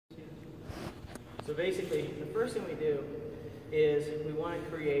So basically, the first thing we do is we want to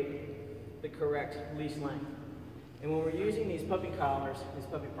create the correct leash length. And when we're using these puppy collars, these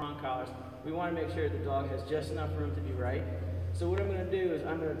puppy prong collars, we want to make sure the dog has just enough room to be right. So what I'm going to do is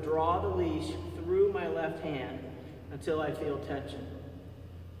I'm going to draw the leash through my left hand until I feel tension.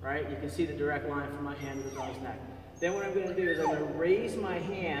 Right? You can see the direct line from my hand to the dog's neck. Then what I'm going to do is I'm going to raise my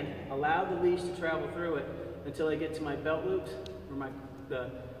hand, allow the leash to travel through it until I get to my belt loops or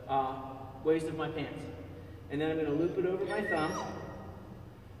the waist of my pants. And then I'm going to loop it over my thumb,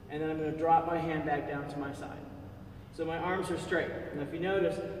 and then I'm going to drop my hand back down to my side. So my arms are straight. Now if you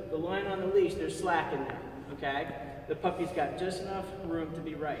notice, the line on the leash, there's slack in there, okay? The puppy's got just enough room to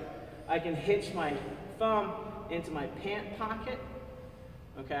be right. I can hitch my thumb into my pant pocket,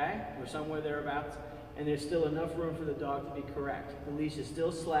 okay, or somewhere thereabouts, and there's still enough room for the dog to be correct. The leash is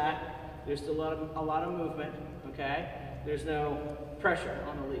still slack, there's still a lot of movement, okay? There's no pressure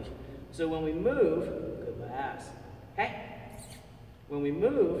on the leash. So when we move, good lass, hey, when we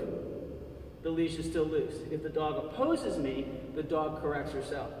move, the leash is still loose. If the dog opposes me, the dog corrects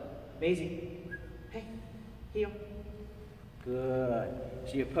herself. Maizie, hey, heel. Good.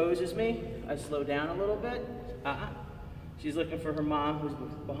 She opposes me, I slow down a little bit. She's looking for her mom who's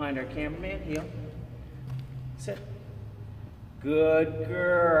behind our cameraman. Heel. Sit. Good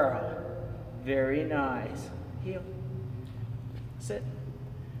girl. Very nice. Heel. Sit.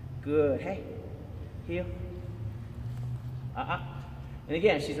 Good. Hey. Heel. And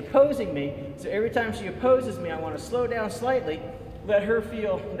again, she's opposing me, so every time she opposes me, I want to slow down slightly, let her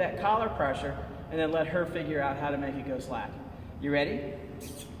feel that collar pressure, and then let her figure out how to make it go slack. You ready?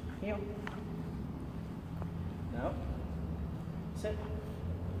 Heel. No. Sit.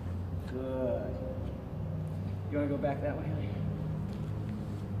 Good. You want to go back that way, honey?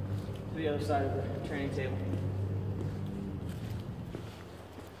 To the other side of the training table.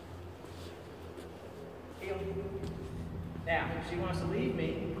 Heel. Now, if she wants to leave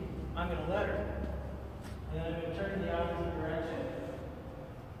me, I'm going to let her. And then I'm going to turn in the opposite direction.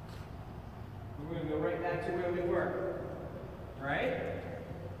 We're going to go right back to where we were. Right?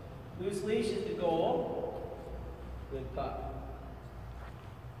 Loose leash is the goal. Good pup.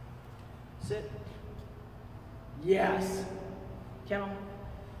 Sit. Yes. Kennel.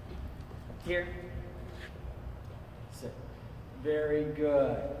 Here. Sit. Very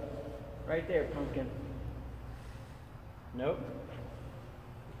good. Right there, pumpkin. Nope.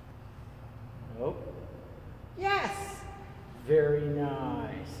 Nope. Yes. Very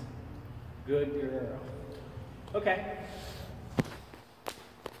nice. Good girl. Okay.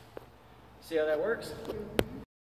 See how that works?